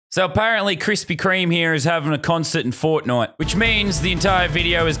So apparently Krispy Kreme here is having a concert in Fortnite, which means the entire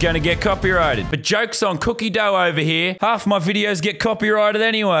video is going to get copyrighted. But joke's on Cookie Dough over here. Half my videos get copyrighted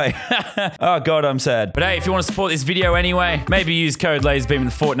anyway. Oh god, I'm sad. But hey, if you want to support this video anyway, maybe use code LazarBeam in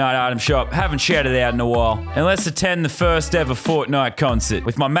the Fortnite item shop. Haven't shouted it out in a while. And let's attend the first ever Fortnite concert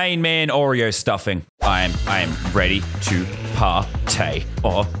with my main man Oreo stuffing. I am ready to partay.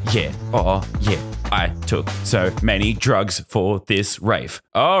 Oh yeah, oh yeah. I took so many drugs for this rave.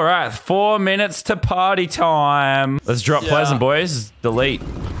 All right, 4 minutes to party time. Let's drop Pleasant, boys. Delete.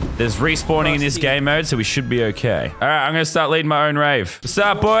 There's respawning in this game mode, so we should be okay. All right, I'm gonna start leading my own rave. What's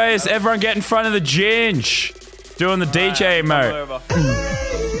up, boys? Everyone get in front of the ginge. Doing the DJ mode.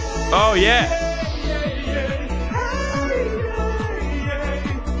 Oh, yeah.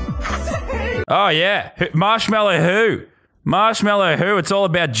 Oh, yeah. Marshmallow who? Marshmallow who? It's all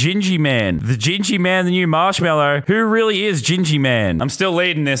about Gingy Man. The Gingy Man, the new Marshmallow. Who really is Gingy Man? I'm still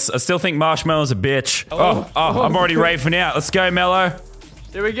leading this. I still think Marshmallow's a bitch. Oh, I'm already raving out. Let's go, Mello.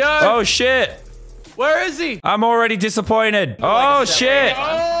 Here we go. Oh, shit. Where is he? I'm already disappointed. Oh, shit.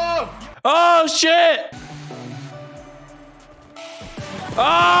 Oh, shit.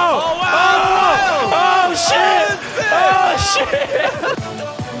 Oh! Wow. Oh, shit. Oh, shit.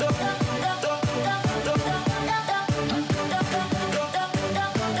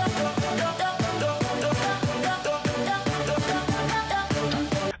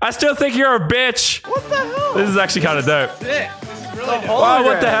 I still think you're a bitch. What the hell? This is actually kind of dope. This is really dope. Oh,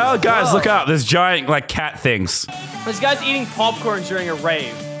 what the hell? Guys, look up. There's giant, like, cat things. This guy's eating popcorn during a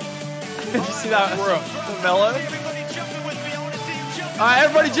rave. Did you see that? The mellow? Alright,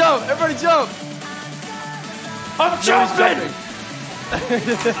 everybody jump! Everybody jump! I'm jumping!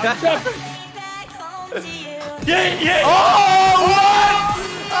 Yeah! Oh, what?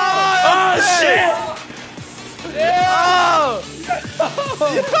 Oh, shit! Yeah!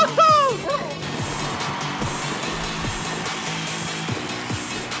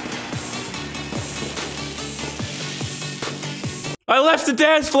 I left the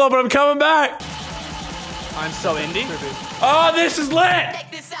dance floor, but I'm coming back. I'm so indie. Oh, this is lit!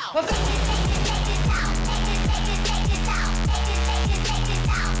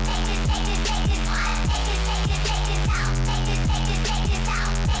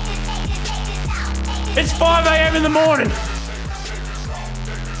 It's 5 a.m. in the morning.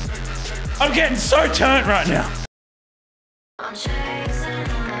 I'm getting so turned right now. I'm chasing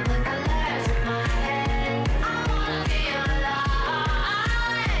all the colors in my head. I wanna feel alive.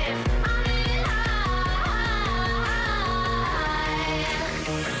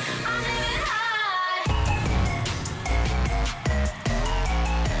 I'm living high.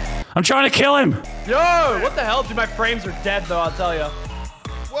 I'm trying to kill him. Yo, what the hell? Dude, my frames are dead though, I'll tell you.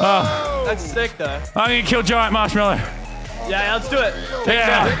 Whoa. That's sick though. I'm gonna kill Giant Marshmallow. Yeah, let's do it.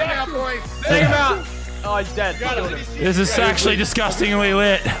 Yeah. Take him out. Oh, he's dead. This is actually disgustingly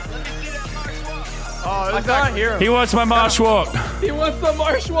lit. Oh, I can't hear him. He wants my marsh walk. He wants the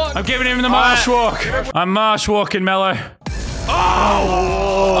marsh walk. I'm giving him the marsh walk. I'm marsh walking, Mello.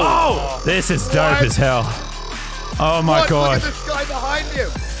 Oh! This is dope as hell. Oh my god. Look at this guy behind you.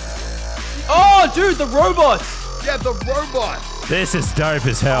 Oh, dude, the robots. Yeah, the robot. This is dope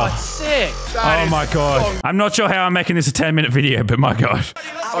as hell. Oh, sick. Oh my god. I'm not sure how I'm making this a 10-minute video, but my god.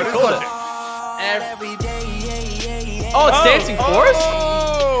 Oh, it's dancing for us?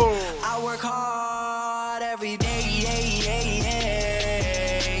 I work hard every day.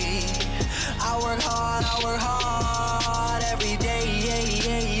 I work hard every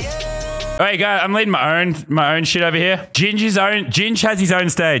day. Alright guys, I'm leading my own shit over here. Ginge has his own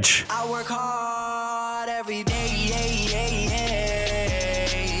stage. I work hard every day.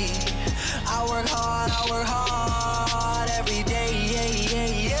 I work hard every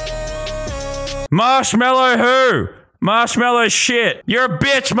day. Marshmallow who? Marshmallow shit. You're a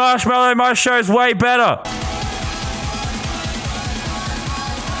bitch, Marshmallow. My show's way better.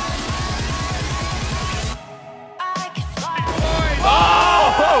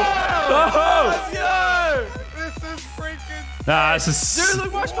 This is freaking. Nah, this is. Dude,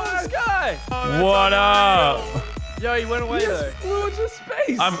 look, Marshmallow's guy. What up? Yo, he went away though. Flew into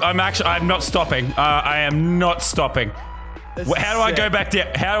space. I'm not stopping. I am not stopping. How do I go back down?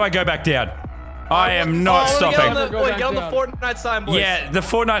 How do I go back down? I am not stopping. Get on the Fortnite sign, boys. Yeah, the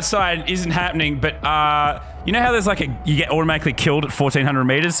Fortnite sign isn't happening, but you know how there's like you get automatically killed at 1400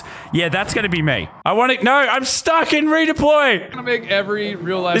 meters? Yeah, that's gonna be me. I want to. No, I'm stuck in redeploy. I'm gonna make every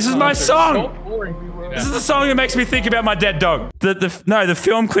real life. This is my song. So This is the song that makes me think about my dead dog. The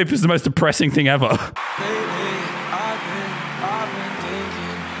film clip is the most depressing thing ever.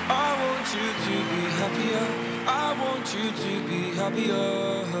 I want you to be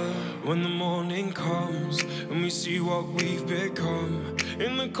happier. when the morning comes and we see what we've become.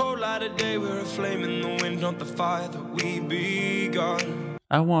 In the cold light of day, we're a flame in the wind, not the fire that we begun.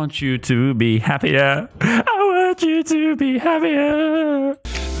 I want you to be happier. I want you to be happier.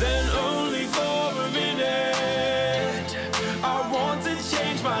 Then only for a minute, I want to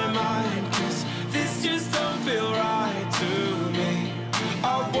change my mind, 'cause this just don't feel right to me.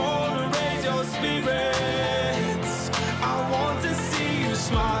 I wanna raise your spirits, I want to see you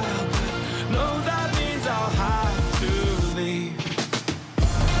smile, but no, that means I'll have to leave.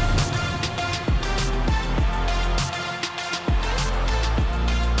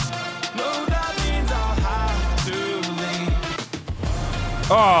 No, that means I'll have to leave.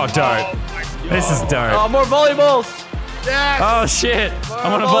 Oh, dope. This is dope. Oh, more volleyballs. Yes. Oh, shit.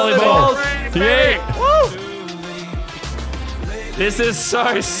 I'm on a volleyball. Yeah. Woo! This is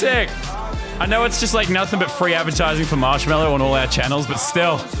so sick. I know it's just like nothing but free advertising for Marshmallow on all our channels, but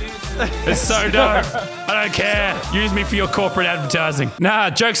still, it's so dope. I don't care. Use me for your corporate advertising. Nah,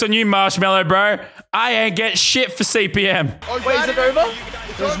 joke's on you, Marshmallow, bro. I ain't get shit for CPM. Oh, Wait, is it over?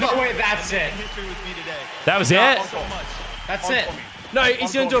 There's no way that's it. That was it? That's it. No,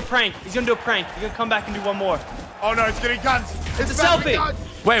 he's gonna do a prank. He's gonna do a prank. He's gonna come back and do one more. Oh no, it's getting guns. It's a about to be selfie. guns.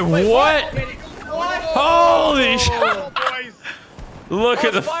 Wait, what? Holy shit. Oh, boys. Look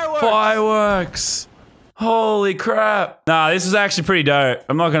at the fireworks. Holy crap. Nah, this is actually pretty dope.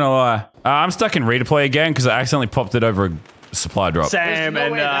 I'm not gonna lie. I'm stuck in redeploy again because I accidentally popped it over a supply drop. Sam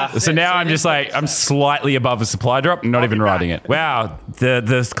no way and So now I'm just like, I'm slightly above a supply drop, not even riding it. Wow,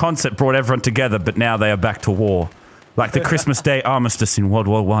 the concept brought everyone together, but now they are back to war. Like the Christmas Day armistice in World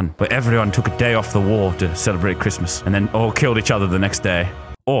War I, where everyone took a day off the war to celebrate Christmas, and then all killed each other the next day.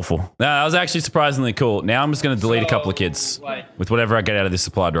 Awful. No, that was actually surprisingly cool. Now I'm just gonna delete a couple of kids with whatever I get out of this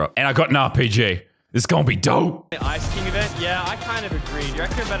supply drop. And I got an RPG. This is gonna be dope. the Ice King event. Yeah, I kind of agreed. You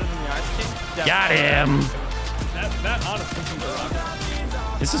reckon better than the Ice King? Got him. That honestly seems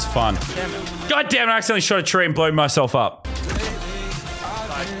rock. This is fun. God damn it, I accidentally shot a tree and blew myself up.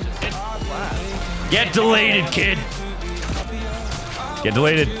 Get deleted, kid. Get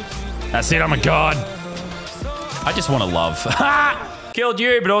deleted. That's it, I'm a god. I just want to love. Killed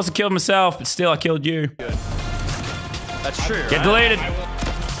you, but also killed myself, but still I killed you. That's true. Get deleted.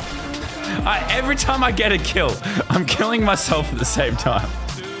 Every time I get a kill, I'm killing myself at the same time.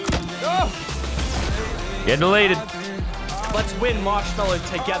 Get deleted. Let's win Marshmallow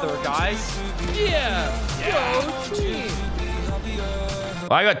together, guys.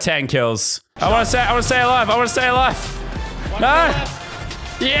 I got 10 kills. I want to stay alive. I want to stay alive. No.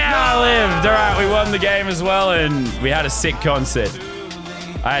 Yeah, I lived. All right, we won the game as well, and we had a sick concert.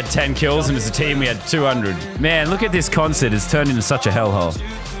 I had 10 kills, and as a team, we had 200. Man, look at this concert. It's turned into such a hellhole.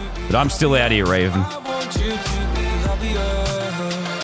 But I'm still out here, Raven. I want you to